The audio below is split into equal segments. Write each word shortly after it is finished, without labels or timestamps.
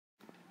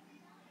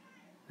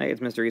Hey, it's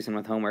Mr. Eason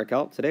with Homework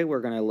Help. Today we're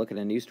going to look at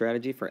a new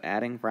strategy for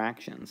adding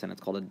fractions, and it's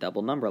called a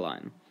double number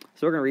line.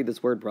 So we're going to read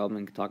this word problem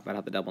and talk about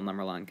how the double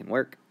number line can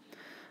work.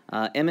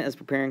 Emma is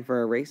preparing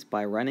for a race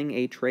by running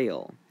a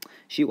trail.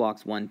 She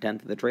walks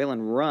 1/10 of the trail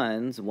and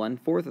runs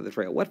 1/4 of the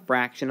trail. What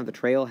fraction of the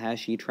trail has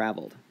she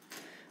traveled?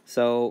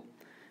 So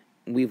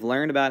we've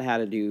learned about how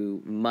to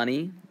do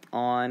money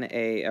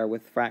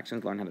with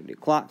fractions, learned how to do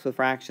clocks with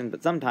fractions,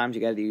 but sometimes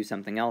you got to do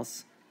something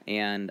else,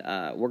 and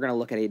we're going to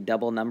look at a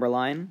double number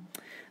line.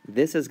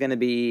 This is going to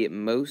be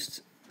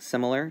most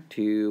similar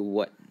to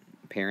what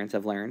parents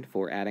have learned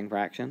for adding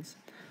fractions.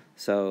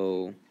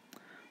 So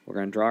we're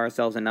going to draw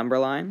ourselves a number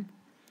line,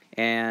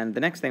 and the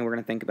next thing we're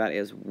going to think about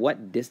is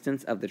what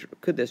distance of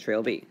could this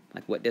trail be?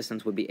 Like, what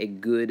distance would be a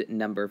good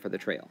number for the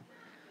trail?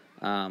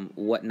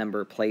 What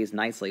number plays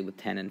nicely with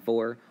 10 and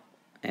 4?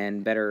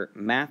 And better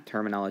math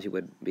terminology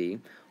would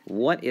be,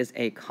 what is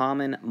a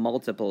common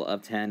multiple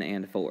of 10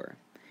 and 4?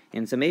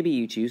 And so maybe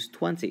you choose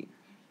 20.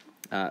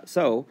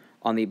 So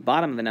on the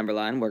bottom of the number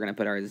line, we're going to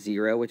put our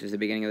 0, which is the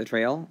beginning of the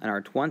trail, and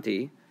our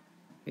 20,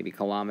 maybe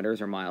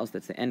kilometers or miles,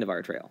 that's the end of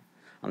our trail.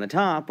 On the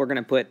top, we're going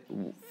to put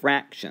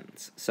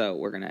fractions. So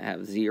we're going to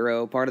have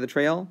 0 part of the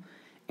trail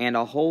and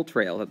a whole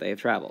trail that they've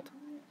traveled.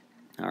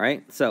 All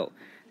right, so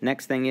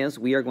next thing is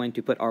we are going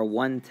to put our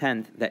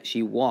 1/10 that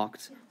she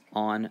walked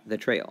on the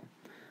trail.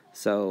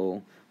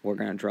 So we're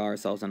going to draw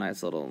ourselves a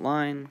nice little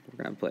line.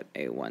 We're going to put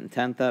a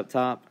 1/10 up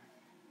top.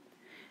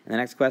 And the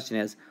next question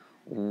is,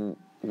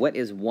 what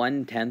is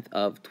 1/10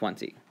 of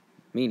 20?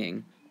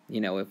 Meaning,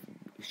 if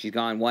she's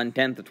gone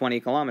 1/10 of 20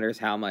 kilometers,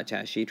 how much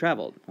has she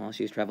traveled? Well,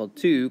 she's traveled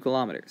 2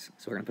 kilometers.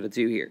 So we're going to put a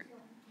 2 here.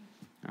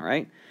 All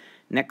right.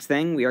 Next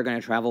thing, we are going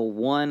to travel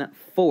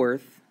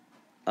 1/4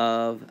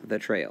 of the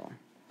trail.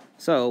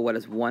 So what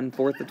is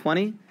 1/4 of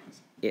 20?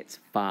 It's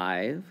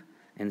 5.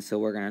 And so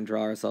we're going to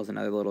draw ourselves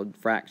another little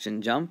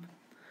fraction jump.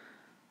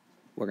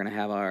 We're going to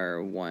have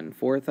our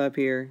 1/4 up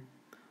here.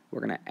 We're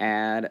going to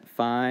add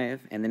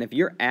 5, and then if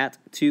you're at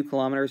 2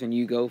 kilometers and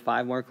you go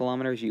 5 more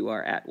kilometers, you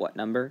are at what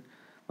number?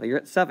 Well, you're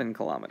at 7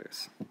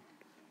 kilometers.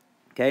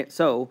 Okay,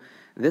 so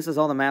this is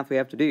all the math we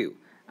have to do.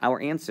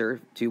 Our answer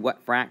to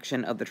what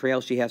fraction of the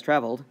trail she has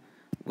traveled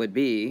would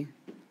be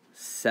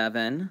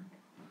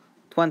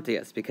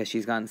 7/20, because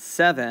she's gone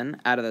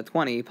 7 out of the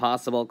 20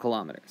 possible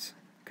kilometers.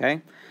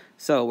 Okay,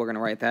 so we're going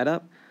to write that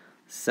up.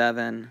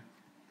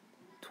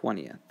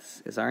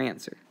 7/20 is our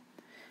answer.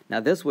 Now,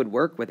 this would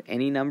work with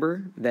any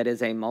number that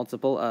is a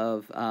multiple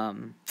of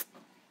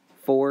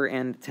 4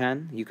 and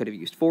 10. You could have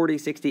used 40,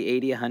 60,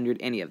 80, 100,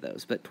 any of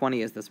those. But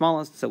 20 is the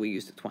smallest, so we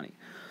used a 20.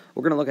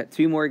 We're going to look at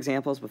 2 more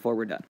examples before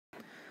we're done.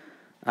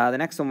 The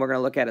next one we're going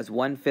to look at is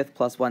 1/5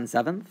 plus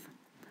 1/7.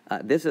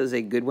 This is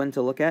a good one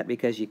to look at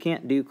because you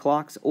can't do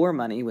clocks or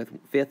money with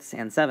fifths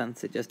and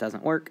sevenths. It just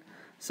doesn't work.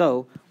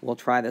 So we'll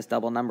try this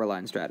double number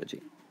line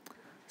strategy.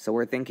 So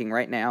we're thinking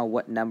right now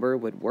what number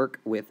would work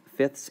with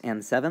fifths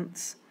and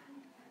sevenths.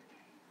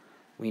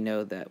 We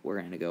know that we're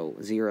going to go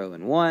 0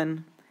 and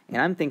 1,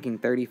 and I'm thinking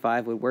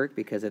 35 would work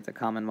because it's a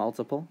common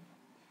multiple.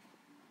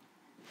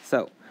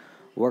 So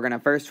we're going to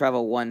first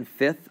travel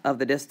 1/5 of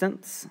the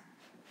distance,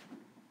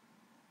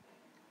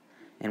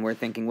 and we're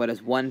thinking, what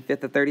is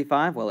 1/5 of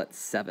 35? Well, it's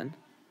 7.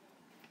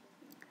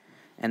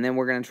 And then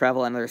we're going to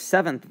travel another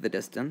 1/7 of the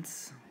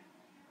distance,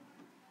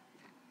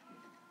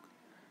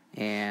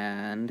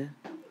 and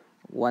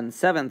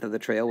 1/7 of the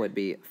trail would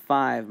be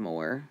 5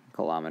 more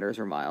kilometers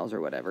or miles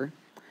or whatever.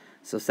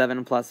 So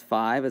 7 plus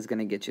 5 is going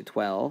to get you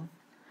 12.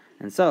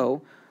 And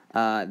so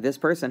this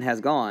person has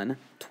gone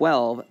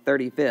 12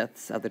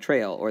 35ths of the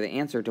trail, or the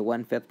answer to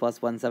 1/5 plus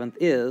 1/7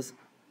 is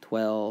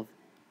 12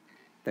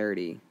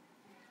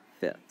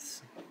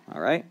 35ths.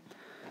 All right?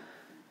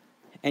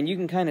 And you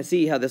can kind of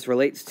see how this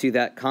relates to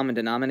that common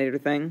denominator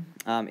thing.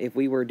 If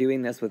we were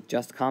doing this with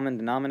just common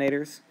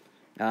denominators,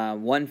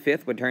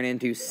 1/5 would turn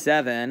into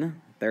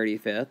 7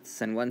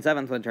 35ths, and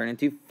 1/7 would turn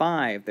into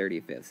 5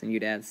 35ths, and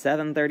you'd add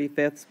 7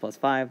 35ths plus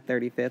 5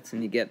 35ths,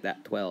 and you get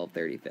that 12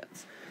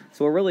 35ths.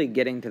 So we're really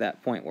getting to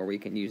that point where we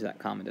can use that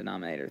common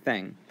denominator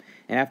thing.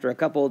 And after a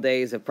couple of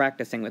days of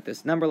practicing with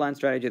this number line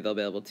strategy, they'll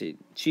be able to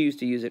choose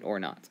to use it or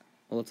not.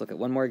 Well, let's look at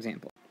one more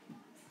example.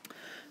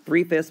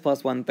 3/5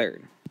 plus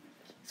 1/3.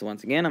 So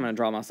once again, I'm going to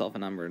draw myself a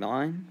number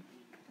line.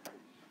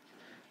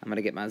 I'm going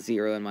to get my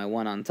 0 and my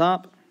 1 on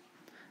top.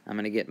 I'm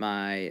going to get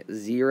my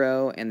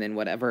 0, and then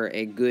whatever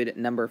a good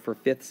number for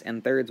fifths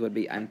and thirds would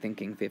be, I'm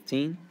thinking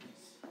 15.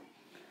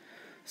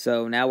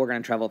 So now we're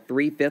going to travel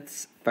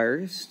 3/5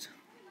 first.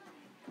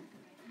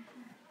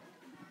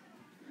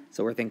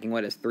 So we're thinking,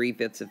 what is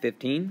 3/5 of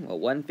 15? Well,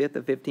 1/5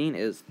 of 15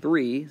 is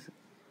 3.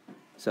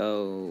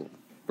 So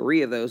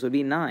 3 of those would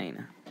be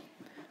 9.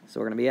 So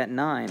we're going to be at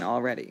 9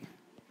 already.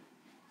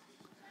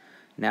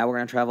 Now we're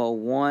going to travel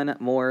 1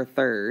 more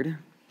third.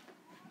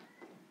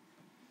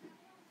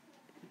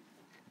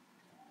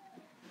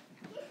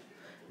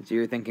 So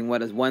you're thinking,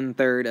 what is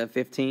 1/3 of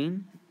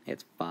 15?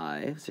 It's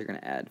 5, so you're going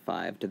to add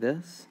 5 to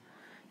this.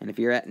 And if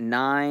you're at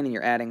 9 and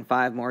you're adding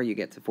 5 more, you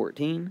get to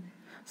 14.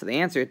 So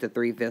the answer to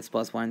 3/5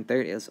 plus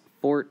 1/3 is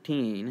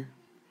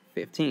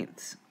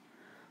 14/15.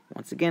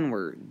 Once again,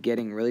 we're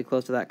getting really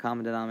close to that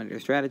common denominator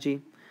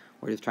strategy.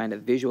 We're just trying to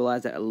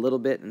visualize it a little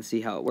bit and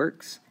see how it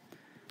works.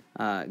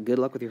 Good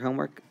luck with your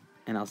homework,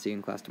 and I'll see you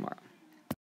in class tomorrow.